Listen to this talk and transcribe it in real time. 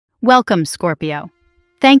Welcome, Scorpio.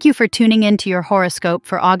 Thank you for tuning in to your horoscope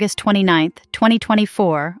for August 29th,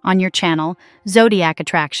 2024 on your channel, Zodiac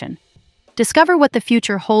Attraction. Discover what the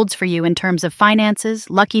future holds for you in terms of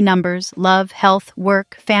finances, lucky numbers, love, health,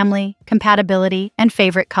 work, family, compatibility, and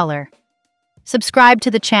favorite color. Subscribe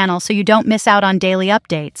to the channel so you don't miss out on daily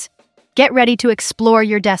updates. Get ready to explore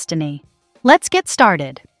your destiny. Let's get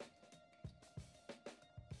started.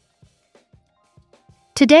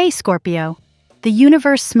 Today, Scorpio, the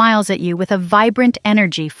universe smiles at you with a vibrant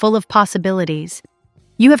energy full of possibilities.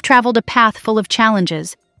 You have traveled a path full of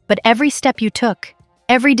challenges, but every step you took,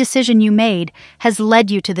 every decision you made, has led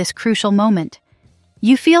you to this crucial moment.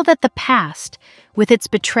 You feel that the past, with its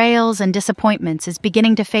betrayals and disappointments, is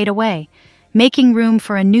beginning to fade away, making room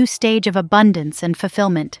for a new stage of abundance and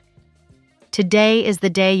fulfillment. Today is the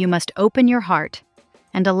day you must open your heart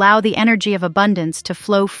and allow the energy of abundance to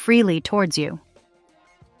flow freely towards you.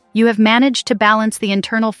 You have managed to balance the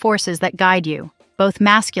internal forces that guide you, both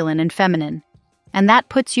masculine and feminine, and that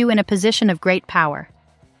puts you in a position of great power.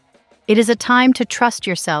 It is a time to trust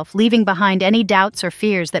yourself, leaving behind any doubts or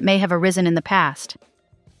fears that may have arisen in the past.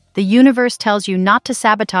 The universe tells you not to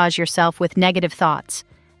sabotage yourself with negative thoughts,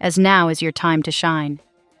 as now is your time to shine.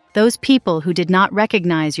 Those people who did not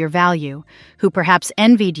recognize your value, who perhaps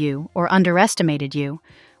envied you or underestimated you,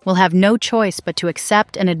 will have no choice but to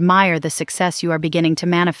accept and admire the success you are beginning to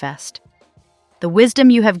manifest. The wisdom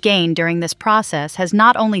you have gained during this process has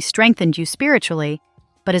not only strengthened you spiritually,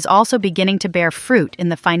 but is also beginning to bear fruit in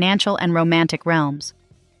the financial and romantic realms.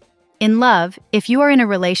 In love, if you are in a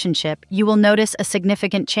relationship, you will notice a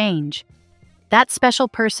significant change. That special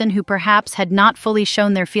person who perhaps had not fully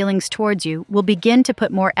shown their feelings towards you will begin to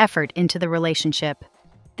put more effort into the relationship.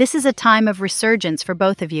 This is a time of resurgence for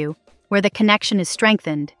both of you, where the connection is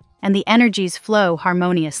strengthened and the energies flow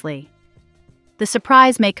harmoniously. The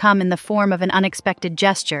surprise may come in the form of an unexpected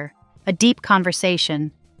gesture, a deep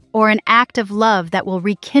conversation, or an act of love that will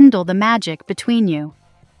rekindle the magic between you.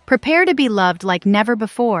 Prepare to be loved like never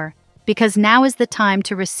before, because now is the time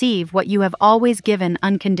to receive what you have always given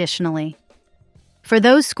unconditionally. For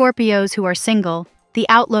those Scorpios who are single, the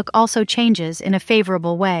outlook also changes in a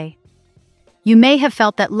favorable way. You may have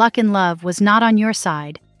felt that luck in love was not on your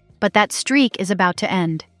side, but that streak is about to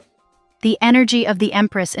end. The energy of the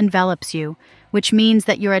Empress envelops you, which means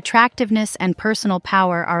that your attractiveness and personal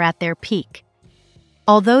power are at their peak.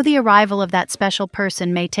 Although the arrival of that special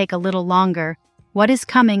person may take a little longer, what is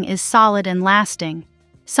coming is solid and lasting,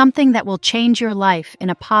 something that will change your life in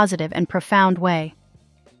a positive and profound way.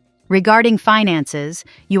 Regarding finances,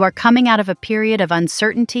 you are coming out of a period of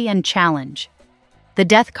uncertainty and challenge. The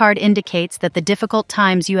Death card indicates that the difficult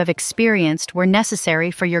times you have experienced were necessary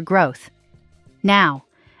for your growth. Now,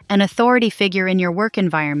 an authority figure in your work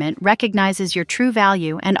environment recognizes your true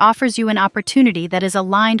value and offers you an opportunity that is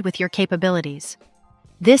aligned with your capabilities.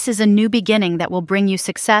 This is a new beginning that will bring you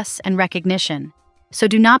success and recognition, so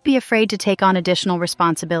do not be afraid to take on additional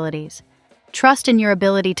responsibilities. Trust in your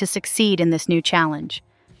ability to succeed in this new challenge.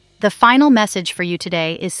 The final message for you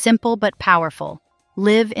today is simple but powerful.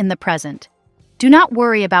 Live in the present. Do not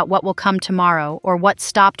worry about what will come tomorrow or what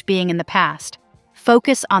stopped being in the past.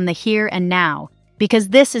 Focus on the here and now, because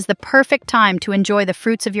this is the perfect time to enjoy the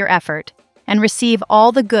fruits of your effort and receive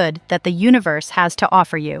all the good that the universe has to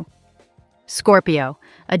offer you. Scorpio,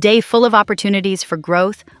 a day full of opportunities for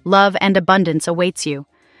growth, love, and abundance awaits you.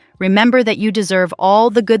 Remember that you deserve all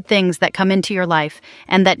the good things that come into your life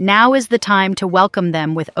and that now is the time to welcome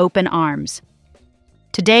them with open arms.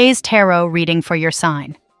 Today's tarot reading for your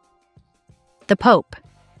sign. The Pope.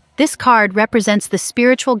 This card represents the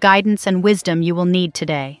spiritual guidance and wisdom you will need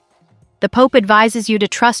today. The Pope advises you to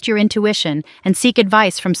trust your intuition and seek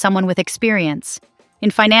advice from someone with experience. In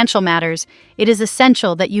financial matters, it is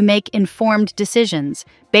essential that you make informed decisions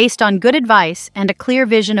based on good advice and a clear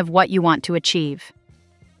vision of what you want to achieve.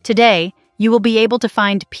 Today, you will be able to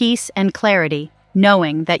find peace and clarity,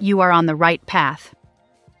 knowing that you are on the right path.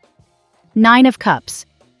 Nine of Cups.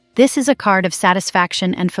 This is a card of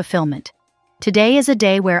satisfaction and fulfillment. Today is a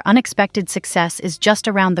day where unexpected success is just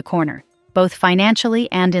around the corner, both financially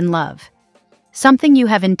and in love. Something you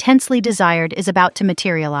have intensely desired is about to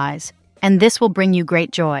materialize, and this will bring you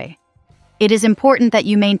great joy. It is important that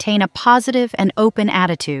you maintain a positive and open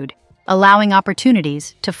attitude, allowing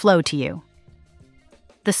opportunities to flow to you.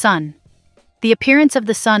 The Sun. The appearance of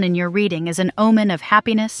the sun in your reading is an omen of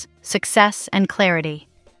happiness, success, and clarity.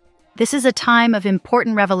 This is a time of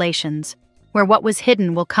important revelations, where what was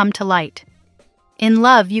hidden will come to light. In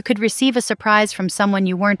love, you could receive a surprise from someone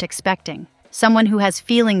you weren't expecting, someone who has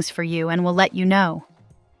feelings for you and will let you know.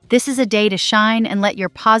 This is a day to shine and let your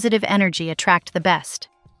positive energy attract the best.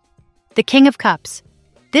 The King of Cups.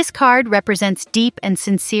 This card represents deep and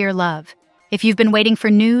sincere love. If you've been waiting for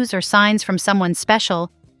news or signs from someone special,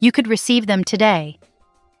 you could receive them today.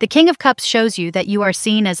 The King of Cups shows you that you are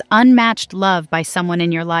seen as unmatched love by someone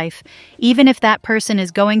in your life, even if that person is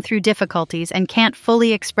going through difficulties and can't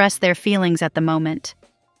fully express their feelings at the moment.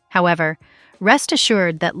 However, rest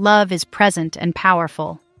assured that love is present and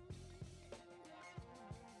powerful.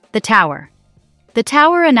 The Tower. The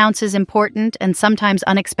Tower announces important and sometimes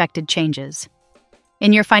unexpected changes.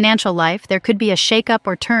 In your financial life, there could be a shakeup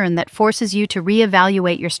or turn that forces you to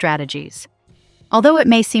reevaluate your strategies. Although it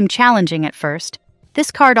may seem challenging at first, this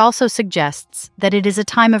card also suggests that it is a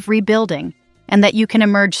time of rebuilding and that you can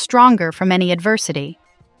emerge stronger from any adversity.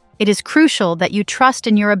 It is crucial that you trust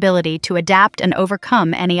in your ability to adapt and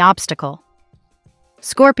overcome any obstacle.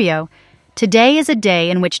 Scorpio, today is a day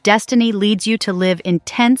in which destiny leads you to live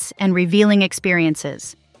intense and revealing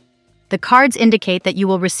experiences. The cards indicate that you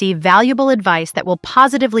will receive valuable advice that will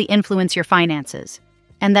positively influence your finances,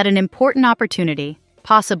 and that an important opportunity,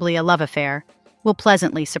 possibly a love affair, will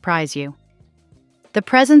pleasantly surprise you. The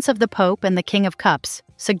presence of the Pope and the King of Cups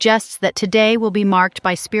suggests that today will be marked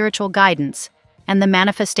by spiritual guidance and the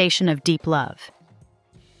manifestation of deep love.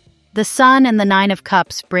 The Sun and the Nine of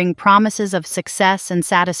Cups bring promises of success and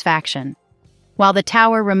satisfaction, while the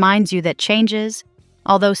Tower reminds you that changes,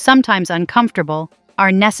 although sometimes uncomfortable,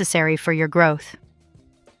 are necessary for your growth.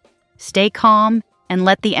 Stay calm and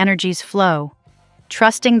let the energies flow,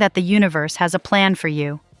 trusting that the universe has a plan for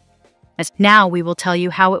you. Now we will tell you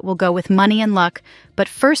how it will go with money and luck, but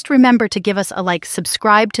first remember to give us a like,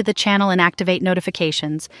 subscribe to the channel and activate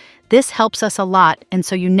notifications. This helps us a lot, and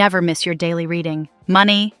so you never miss your daily reading,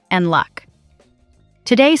 money and luck.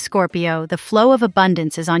 Today, Scorpio, the flow of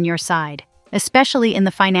abundance is on your side, especially in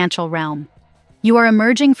the financial realm. You are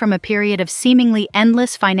emerging from a period of seemingly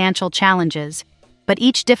endless financial challenges, but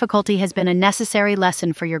each difficulty has been a necessary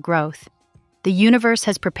lesson for your growth. The universe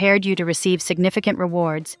has prepared you to receive significant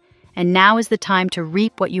rewards, and now is the time to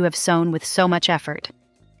reap what you have sown with so much effort.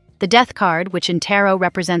 The Death card, which in tarot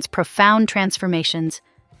represents profound transformations,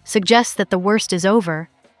 suggests that the worst is over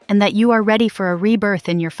and that you are ready for a rebirth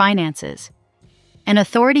in your finances. An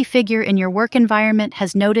authority figure in your work environment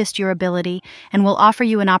has noticed your ability and will offer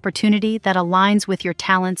you an opportunity that aligns with your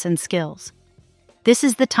talents and skills. This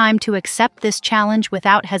is the time to accept this challenge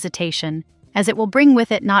without hesitation, as it will bring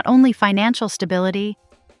with it not only financial stability,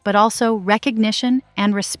 but also recognition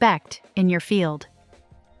and respect in your field.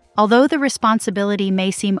 Although the responsibility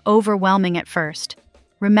may seem overwhelming at first,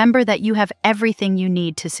 remember that you have everything you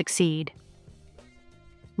need to succeed.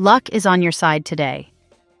 Luck is on your side today.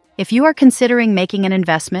 If you are considering making an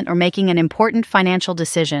investment or making an important financial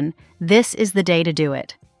decision, this is the day to do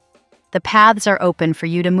it. The paths are open for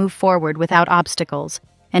you to move forward without obstacles,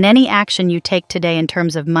 and any action you take today in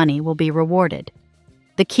terms of money will be rewarded.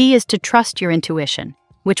 The key is to trust your intuition,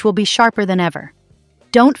 which will be sharper than ever.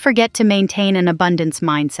 Don't forget to maintain an abundance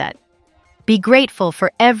mindset. Be grateful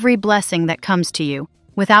for every blessing that comes to you,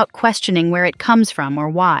 without questioning where it comes from or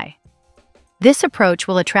why. This approach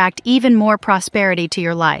will attract even more prosperity to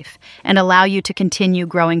your life and allow you to continue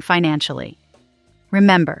growing financially.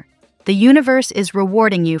 Remember, the universe is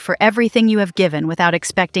rewarding you for everything you have given without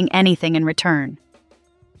expecting anything in return.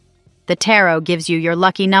 The tarot gives you your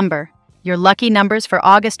lucky number. Your lucky numbers for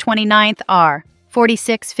August 29th are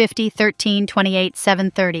 46, 50, 13, 28,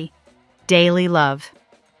 730. Daily love.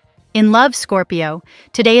 In love, Scorpio,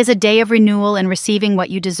 today is a day of renewal and receiving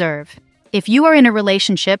what you deserve. If you are in a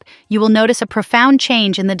relationship, you will notice a profound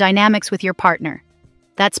change in the dynamics with your partner.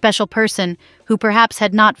 That special person, who perhaps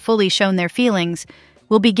had not fully shown their feelings,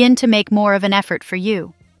 will begin to make more of an effort for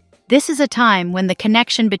you. This is a time when the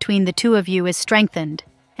connection between the two of you is strengthened,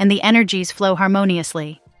 and the energies flow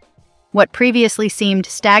harmoniously. What previously seemed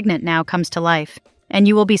stagnant now comes to life, and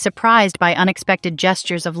you will be surprised by unexpected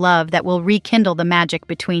gestures of love that will rekindle the magic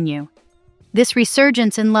between you. This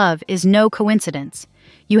resurgence in love is no coincidence.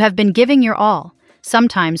 You have been giving your all,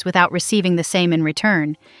 sometimes without receiving the same in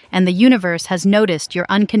return, and the universe has noticed your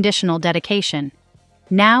unconditional dedication.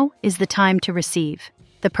 Now is the time to receive.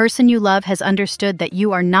 The person you love has understood that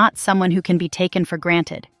you are not someone who can be taken for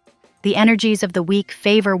granted. The energies of the week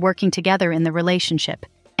favor working together in the relationship,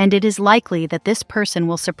 and it is likely that this person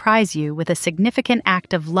will surprise you with a significant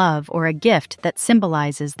act of love or a gift that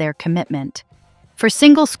symbolizes their commitment. For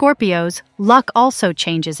single Scorpios, luck also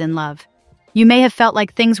changes in love. You may have felt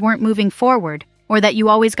like things weren't moving forward, or that you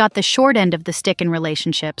always got the short end of the stick in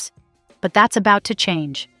relationships, but that's about to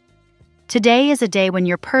change. Today is a day when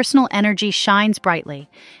your personal energy shines brightly,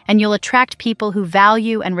 and you'll attract people who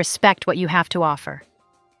value and respect what you have to offer.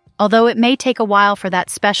 Although it may take a while for that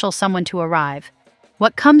special someone to arrive,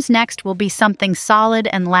 What comes next will be something solid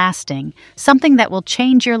and lasting, something that will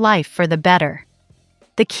change your life for the better.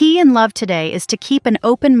 The key in love today is to keep an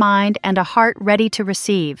open mind and a heart ready to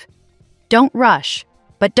receive. Don't rush,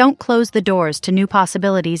 but don't close the doors to new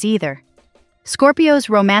possibilities either. Scorpio's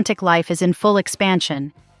romantic life is in full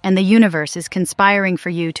expansion, and the universe is conspiring for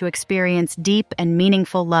you to experience deep and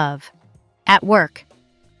meaningful love. At work.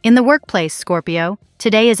 In the workplace, Scorpio,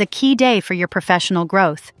 today is a key day for your professional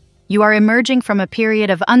growth. You are emerging from a period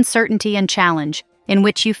of uncertainty and challenge, in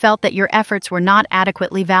which you felt that your efforts were not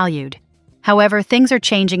adequately valued. However, things are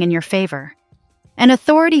changing in your favor. An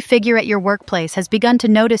authority figure at your workplace has begun to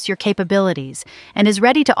notice your capabilities and is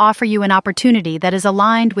ready to offer you an opportunity that is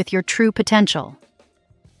aligned with your true potential.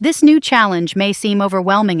 This new challenge may seem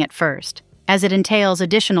overwhelming at first, as it entails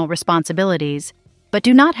additional responsibilities, but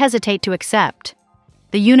do not hesitate to accept.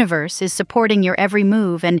 The universe is supporting your every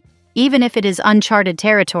move, and even if it is uncharted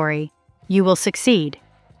territory, you will succeed.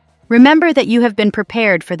 Remember that you have been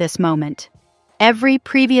prepared for this moment. Every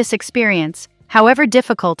previous experience, however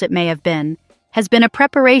difficult it may have been, has been a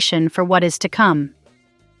preparation for what is to come.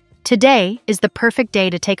 Today is the perfect day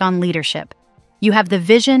to take on leadership. You have the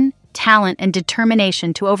vision, talent, and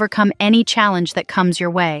determination to overcome any challenge that comes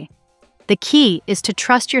your way. The key is to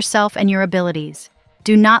trust yourself and your abilities.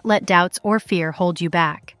 Do not let doubts or fear hold you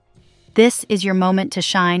back. This is your moment to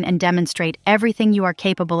shine and demonstrate everything you are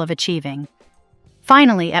capable of achieving.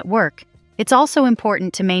 Finally, at work, it's also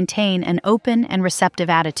important to maintain an open and receptive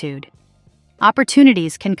attitude.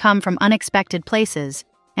 Opportunities can come from unexpected places,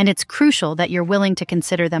 and it's crucial that you're willing to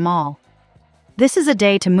consider them all. This is a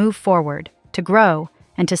day to move forward, to grow,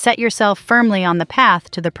 and to set yourself firmly on the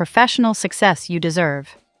path to the professional success you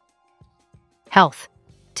deserve. Health.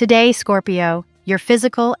 Today, Scorpio, your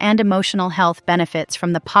physical and emotional health benefits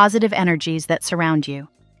from the positive energies that surround you.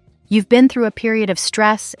 You've been through a period of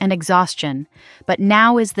stress and exhaustion, but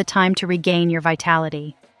now is the time to regain your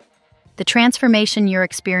vitality. The transformation you're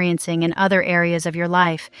experiencing in other areas of your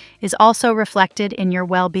life is also reflected in your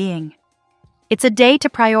well-being. It's a day to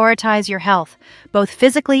prioritize your health, both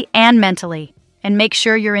physically and mentally, and make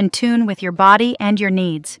sure you're in tune with your body and your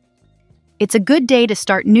needs. It's a good day to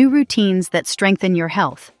start new routines that strengthen your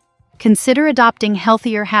health. Consider adopting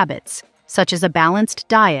healthier habits, such as a balanced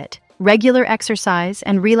diet, regular exercise,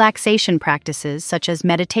 and relaxation practices such as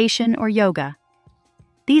meditation or yoga.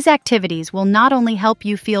 These activities will not only help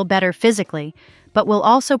you feel better physically, but will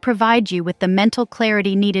also provide you with the mental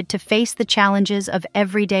clarity needed to face the challenges of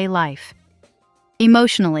everyday life.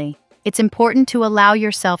 Emotionally, it's important to allow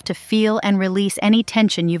yourself to feel and release any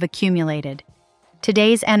tension you've accumulated.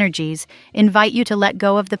 Today's energies invite you to let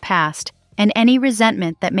go of the past and any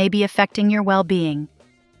resentment that may be affecting your well-being.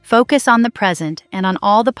 Focus on the present and on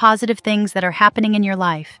all the positive things that are happening in your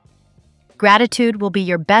life. Gratitude will be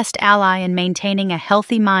your best ally in maintaining a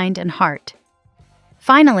healthy mind and heart.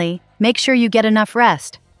 Finally, make sure you get enough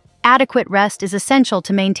rest. Adequate rest is essential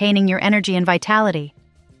to maintaining your energy and vitality.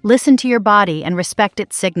 Listen to your body and respect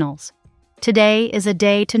its signals. Today is a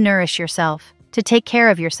day to nourish yourself, to take care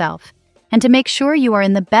of yourself, and to make sure you are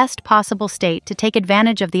in the best possible state to take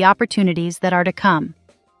advantage of the opportunities that are to come.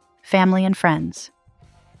 Family and friends.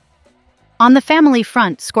 On the family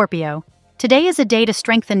front, Scorpio, today is a day to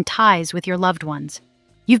strengthen ties with your loved ones.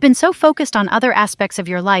 You've been so focused on other aspects of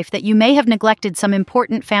your life that you may have neglected some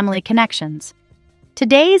important family connections.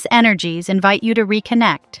 Today's energies invite you to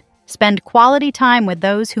reconnect, spend quality time with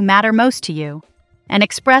those who matter most to you, and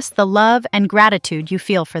express the love and gratitude you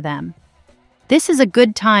feel for them. This is a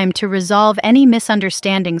good time to resolve any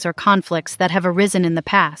misunderstandings or conflicts that have arisen in the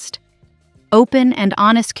past. Open and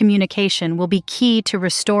honest communication will be key to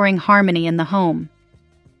restoring harmony in the home.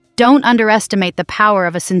 Don't underestimate the power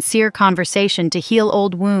of a sincere conversation to heal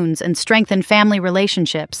old wounds and strengthen family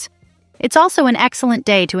relationships. It's also an excellent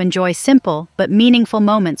day to enjoy simple but meaningful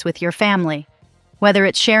moments with your family. Whether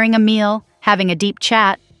it's sharing a meal, having a deep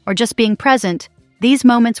chat, or just being present, these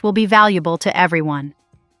moments will be valuable to everyone.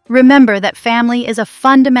 Remember that family is a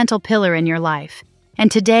fundamental pillar in your life,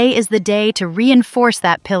 and today is the day to reinforce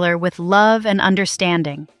that pillar with love and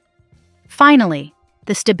understanding. Finally,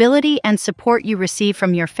 the stability and support you receive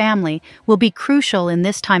from your family will be crucial in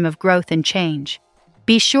this time of growth and change.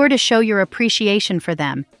 Be sure to show your appreciation for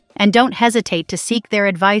them, and don't hesitate to seek their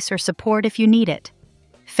advice or support if you need it.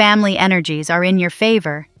 Family energies are in your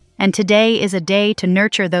favor, and today is a day to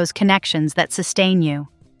nurture those connections that sustain you.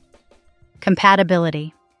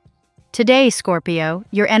 Compatibility. Today, Scorpio,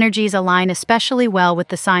 your energies align especially well with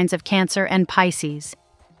the signs of Cancer and Pisces.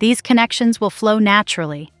 These connections will flow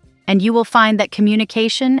naturally, and you will find that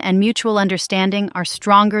communication and mutual understanding are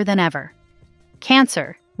stronger than ever.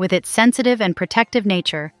 Cancer, with its sensitive and protective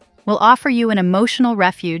nature, will offer you an emotional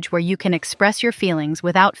refuge where you can express your feelings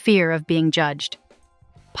without fear of being judged.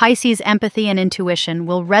 Pisces' empathy and intuition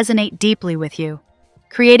will resonate deeply with you,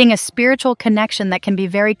 creating a spiritual connection that can be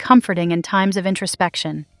very comforting in times of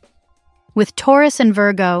introspection. With Taurus and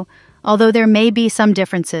Virgo, although there may be some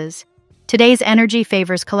differences, today's energy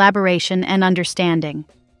favors collaboration and understanding.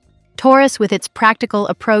 Taurus, with its practical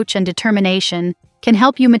approach and determination, can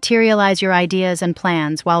help you materialize your ideas and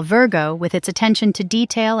plans, while Virgo, with its attention to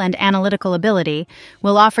detail and analytical ability,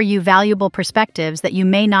 will offer you valuable perspectives that you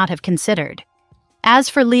may not have considered. As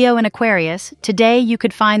for Leo and Aquarius, today you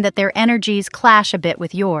could find that their energies clash a bit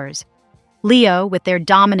with yours. Leo, with their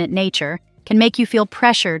dominant nature, can make you feel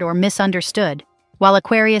pressured or misunderstood, while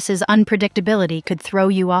Aquarius's unpredictability could throw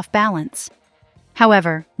you off balance.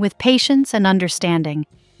 However, with patience and understanding,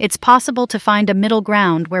 it's possible to find a middle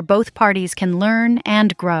ground where both parties can learn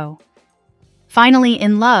and grow. Finally,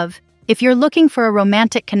 in love, if you're looking for a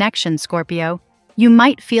romantic connection, Scorpio, you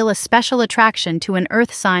might feel a special attraction to an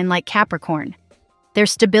earth sign like Capricorn. Their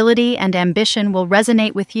stability and ambition will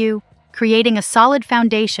resonate with you, creating a solid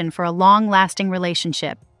foundation for a long-lasting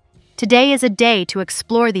relationship. Today is a day to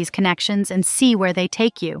explore these connections and see where they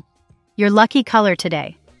take you. Your lucky color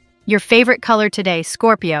today. Your favorite color today,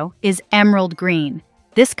 Scorpio, is emerald green.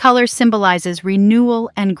 This color symbolizes renewal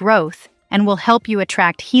and growth and will help you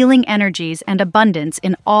attract healing energies and abundance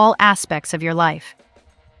in all aspects of your life.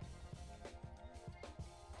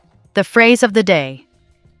 The phrase of the day.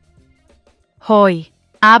 Hoy,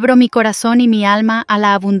 abro mi corazón y mi alma a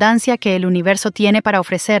la abundancia que el universo tiene para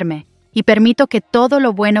ofrecerme, y permito que todo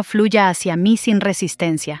lo bueno fluya hacia mí sin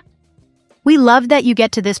resistencia. We love that you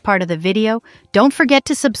get to this part of the video. Don't forget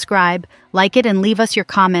to subscribe, like it, and leave us your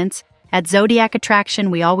comments. At Zodiac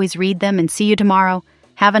Attraction, we always read them, and see you tomorrow.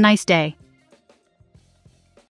 Have a nice day.